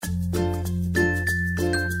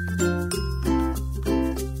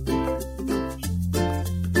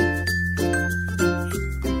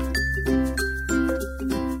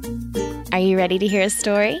you ready to hear a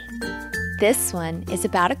story? This one is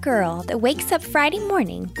about a girl that wakes up Friday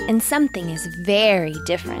morning and something is very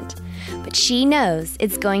different, but she knows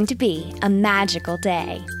it's going to be a magical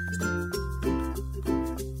day.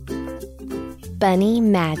 Bunny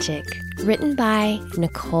Magic, written by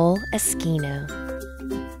Nicole Esquino.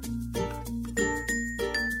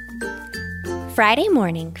 Friday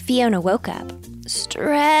morning, Fiona woke up,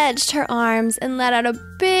 stretched her arms, and let out a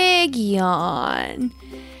big yawn.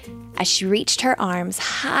 As she reached her arms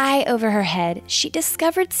high over her head, she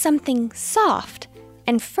discovered something soft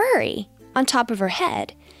and furry on top of her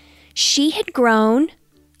head. She had grown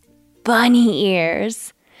bunny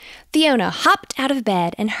ears. Fiona hopped out of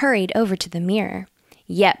bed and hurried over to the mirror.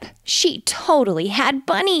 Yep, she totally had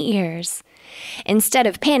bunny ears. Instead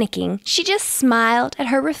of panicking, she just smiled at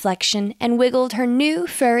her reflection and wiggled her new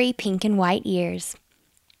furry pink and white ears.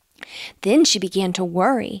 Then she began to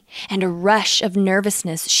worry, and a rush of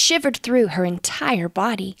nervousness shivered through her entire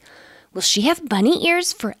body. Will she have bunny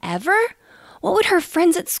ears forever? What would her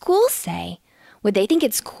friends at school say? Would they think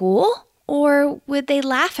it's cool, or would they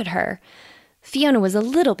laugh at her? Fiona was a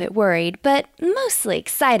little bit worried, but mostly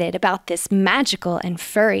excited about this magical and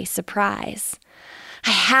furry surprise.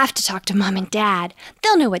 I have to talk to Mom and Dad.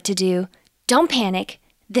 They'll know what to do. Don't panic.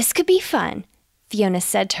 This could be fun, Fiona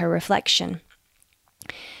said to her reflection.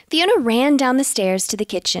 Fiona ran down the stairs to the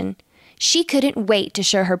kitchen. She couldn't wait to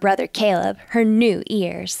show her brother Caleb her new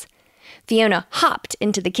ears. Fiona hopped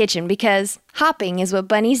into the kitchen because hopping is what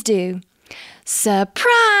bunnies do.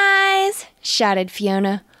 "Surprise!" shouted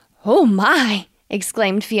Fiona. "Oh my!"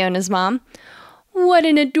 exclaimed Fiona's mom. "What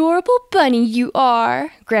an adorable bunny you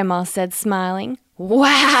are," Grandma said, smiling.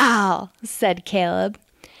 "Wow!" said Caleb.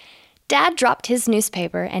 Dad dropped his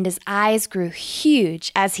newspaper and his eyes grew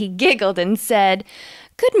huge as he giggled and said,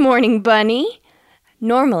 "Good morning, Bunny."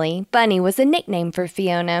 Normally, Bunny was a nickname for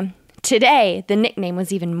Fiona. Today, the nickname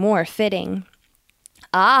was even more fitting.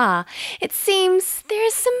 "Ah, it seems there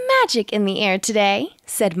is some magic in the air today,"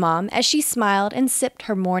 said Mom as she smiled and sipped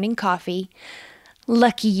her morning coffee.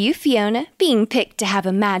 "Lucky you, Fiona, being picked to have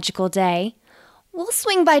a magical day. We'll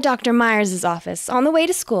swing by Dr. Myers' office on the way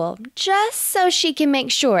to school, just so she can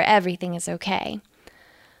make sure everything is okay."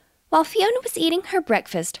 While Fiona was eating her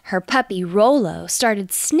breakfast, her puppy Rollo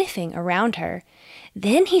started sniffing around her.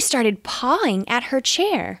 Then he started pawing at her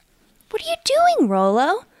chair. "What are you doing,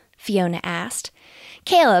 Rollo?" Fiona asked.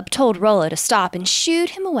 Caleb told Rollo to stop and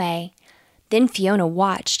shooed him away. Then Fiona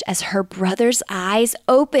watched as her brother's eyes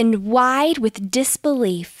opened wide with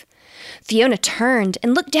disbelief. Fiona turned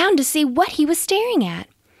and looked down to see what he was staring at.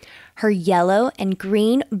 Her yellow and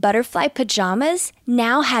green butterfly pajamas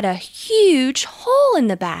now had a huge hole in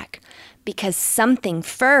the back because something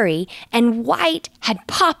furry and white had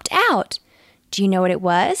popped out. Do you know what it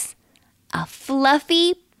was? A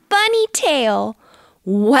fluffy bunny tail.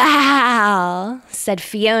 "Wow!" said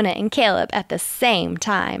Fiona and Caleb at the same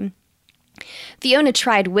time. Fiona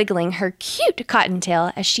tried wiggling her cute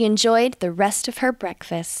cottontail as she enjoyed the rest of her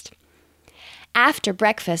breakfast. After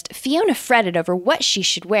breakfast, Fiona fretted over what she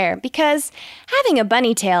should wear because having a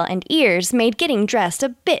bunny tail and ears made getting dressed a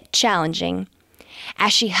bit challenging.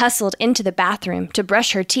 As she hustled into the bathroom to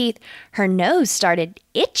brush her teeth, her nose started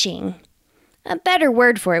itching. A better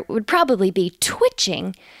word for it would probably be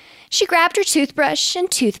twitching. She grabbed her toothbrush and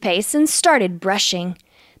toothpaste and started brushing.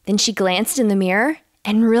 Then she glanced in the mirror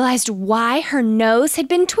and realized why her nose had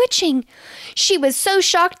been twitching. She was so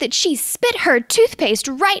shocked that she spit her toothpaste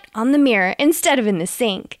right on the mirror instead of in the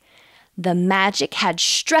sink. The magic had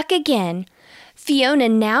struck again. Fiona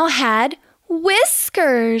now had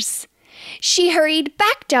whiskers. She hurried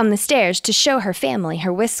back down the stairs to show her family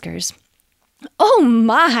her whiskers. "Oh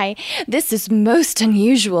my, this is most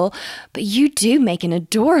unusual, but you do make an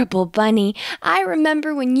adorable bunny. I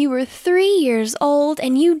remember when you were 3 years old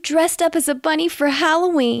and you dressed up as a bunny for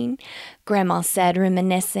Halloween," Grandma said,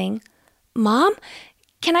 reminiscing. "Mom,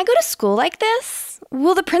 can I go to school like this?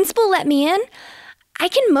 Will the principal let me in? I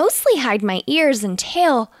can mostly hide my ears and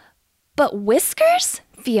tail, but whiskers?"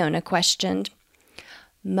 Fiona questioned.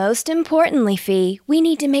 "Most importantly, Fee, we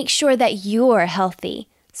need to make sure that you're healthy.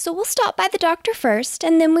 So we'll stop by the doctor first,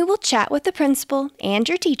 and then we will chat with the principal and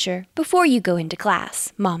your teacher before you go into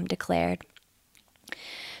class," Mom declared.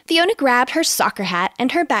 Fiona grabbed her soccer hat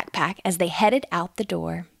and her backpack as they headed out the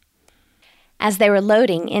door. As they were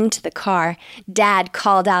loading into the car, Dad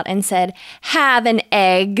called out and said, "Have an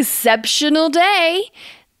exceptional day."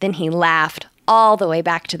 Then he laughed all the way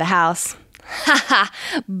back to the house. "Ha ha,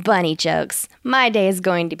 bunny jokes. My day is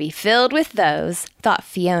going to be filled with those," thought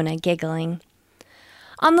Fiona, giggling.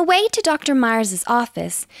 On the way to Dr. Myers'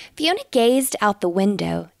 office, Fiona gazed out the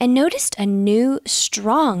window and noticed a new,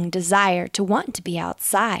 strong desire to want to be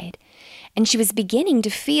outside. And she was beginning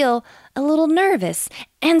to feel a little nervous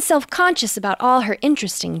and self-conscious about all her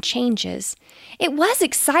interesting changes. It was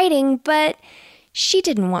exciting, but she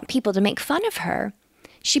didn't want people to make fun of her.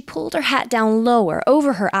 She pulled her hat down lower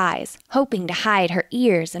over her eyes, hoping to hide her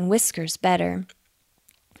ears and whiskers better.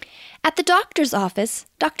 At the doctor's office,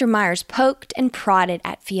 Dr. Myers poked and prodded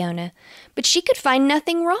at Fiona, but she could find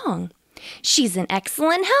nothing wrong. "She's in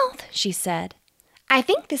excellent health," she said. "I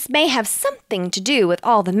think this may have something to do with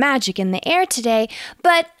all the magic in the air today,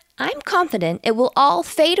 but I'm confident it will all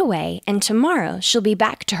fade away, and tomorrow she'll be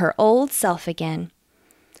back to her old self again."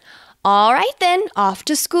 "All right then, off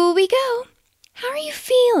to school we go. How are you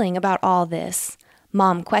feeling about all this?"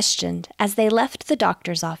 Mom questioned as they left the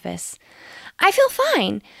doctor's office. "I feel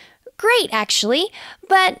fine. Great, actually,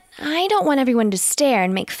 but I don't want everyone to stare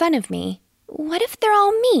and make fun of me. What if they're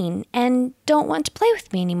all mean and don't want to play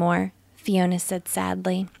with me anymore?" Fiona said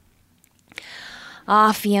sadly.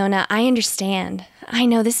 Fiona, I understand. I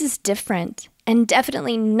know this is different and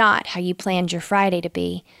definitely not how you planned your Friday to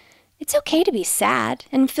be. It's okay to be sad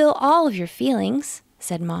and feel all of your feelings,"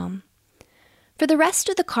 said Mom. For the rest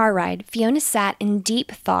of the car ride, Fiona sat in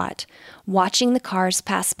deep thought, watching the cars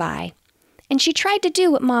pass by. And she tried to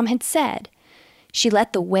do what Mom had said. She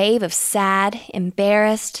let the wave of sad,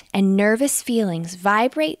 embarrassed, and nervous feelings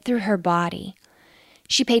vibrate through her body.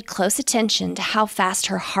 She paid close attention to how fast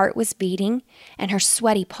her heart was beating and her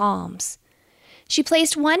sweaty palms. She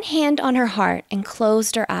placed one hand on her heart and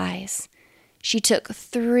closed her eyes. She took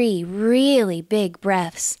 3 really big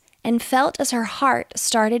breaths and felt as her heart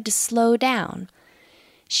started to slow down.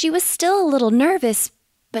 She was still a little nervous,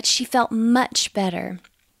 but she felt much better.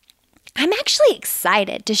 "I'm actually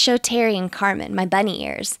excited to show Terry and Carmen my bunny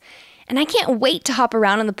ears, and I can't wait to hop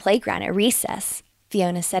around on the playground at recess,"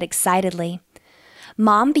 Fiona said excitedly.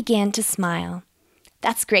 Mom began to smile.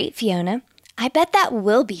 "That's great, Fiona. I bet that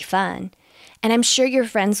will be fun. And I'm sure your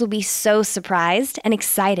friends will be so surprised and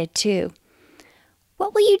excited too.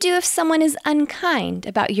 What will you do if someone is unkind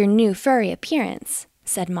about your new furry appearance?"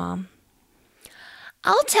 said Mom.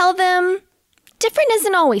 "I'll tell them different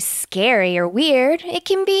isn't always scary or weird. It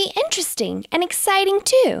can be interesting and exciting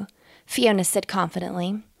too," Fiona said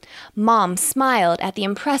confidently. Mom smiled at the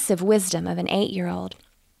impressive wisdom of an 8-year-old.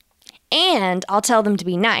 "And I'll tell them to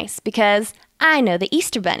be nice because I know the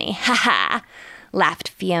Easter Bunny, ha-ha," laughed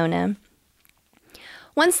Fiona.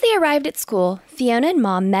 Once they arrived at school, Fiona and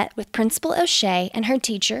Mom met with Principal O'Shea and her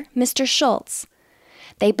teacher, Mr. Schultz.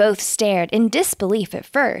 They both stared in disbelief at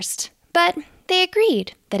first, but they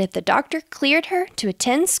agreed that if the doctor cleared her to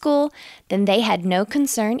attend school, then they had no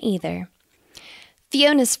concern either.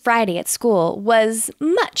 Fiona's Friday at school was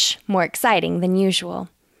much more exciting than usual.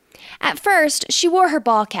 At first, she wore her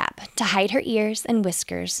ball cap to hide her ears and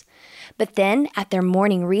whiskers. But then, at their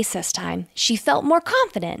morning recess time, she felt more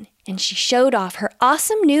confident, and she showed off her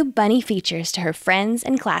awesome new bunny features to her friends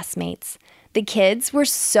and classmates. The kids were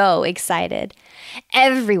so excited.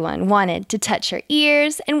 Everyone wanted to touch her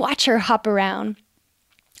ears and watch her hop around.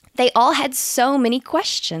 They all had so many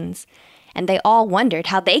questions, and they all wondered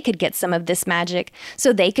how they could get some of this magic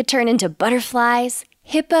so they could turn into butterflies,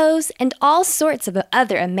 hippos, and all sorts of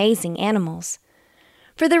other amazing animals.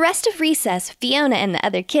 For the rest of recess, Fiona and the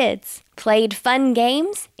other kids played fun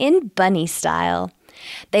games in bunny style.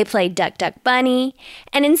 They played Duck, Duck, Bunny,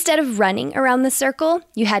 and instead of running around the circle,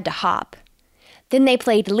 you had to hop. Then they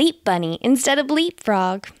played Leap Bunny instead of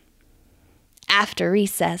Leapfrog. After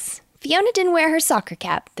recess, Fiona didn't wear her soccer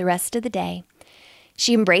cap the rest of the day.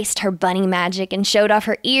 She embraced her bunny magic and showed off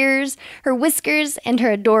her ears, her whiskers, and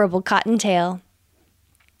her adorable cottontail.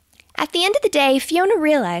 At the end of the day, Fiona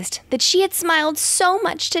realized that she had smiled so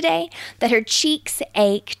much today that her cheeks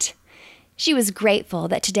ached. She was grateful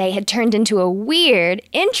that today had turned into a weird,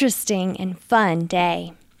 interesting, and fun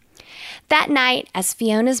day. That night, as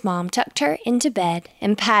Fiona's mom tucked her into bed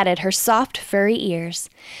and patted her soft, furry ears,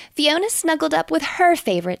 Fiona snuggled up with her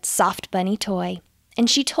favorite soft bunny toy, and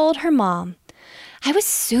she told her mom, "I was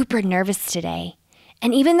super nervous today,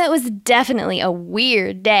 and even though it was definitely a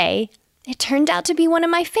weird day, it turned out to be one of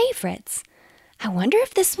my favorites. I wonder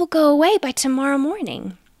if this will go away by tomorrow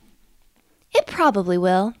morning." "It probably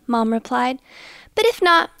will," Mom replied, "but if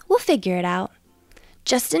not, we'll figure it out.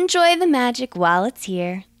 Just enjoy the magic while it's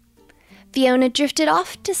here." Fiona drifted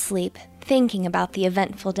off to sleep, thinking about the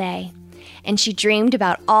eventful day, and she dreamed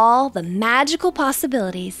about all the magical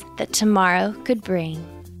possibilities that tomorrow could bring.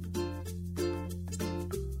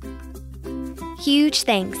 Huge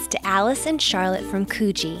thanks to Alice and Charlotte from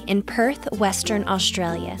Coogee in Perth, Western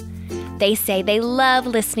Australia. They say they love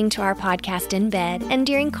listening to our podcast in bed and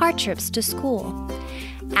during car trips to school.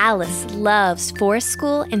 Alice loves Forest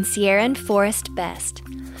School and Sierra and Forest best.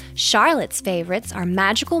 Charlotte's favorites are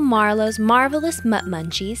Magical Marlowe's Marvelous Mutt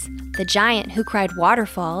Munchies, The Giant Who Cried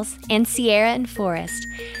Waterfalls, and Sierra and Forest.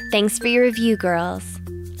 Thanks for your review, girls.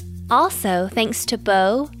 Also, thanks to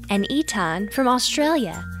Bo and Etan from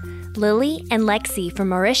Australia, Lily and Lexi from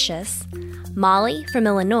Mauritius, Molly from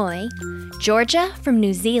Illinois, Georgia from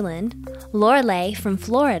New Zealand, Lorelei from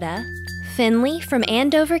Florida, Finley from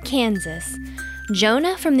Andover, Kansas,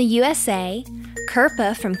 Jonah from the USA,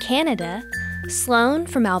 Kirpa from Canada, Sloan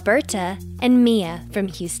from Alberta, and Mia from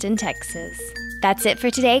Houston, Texas. That's it for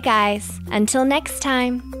today, guys. Until next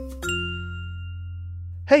time.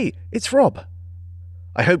 Hey, it's Rob.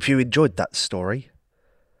 I hope you enjoyed that story.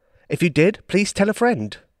 If you did, please tell a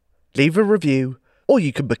friend. Leave a review, or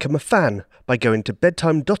you can become a fan by going to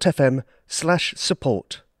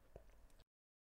bedtime.fm/support.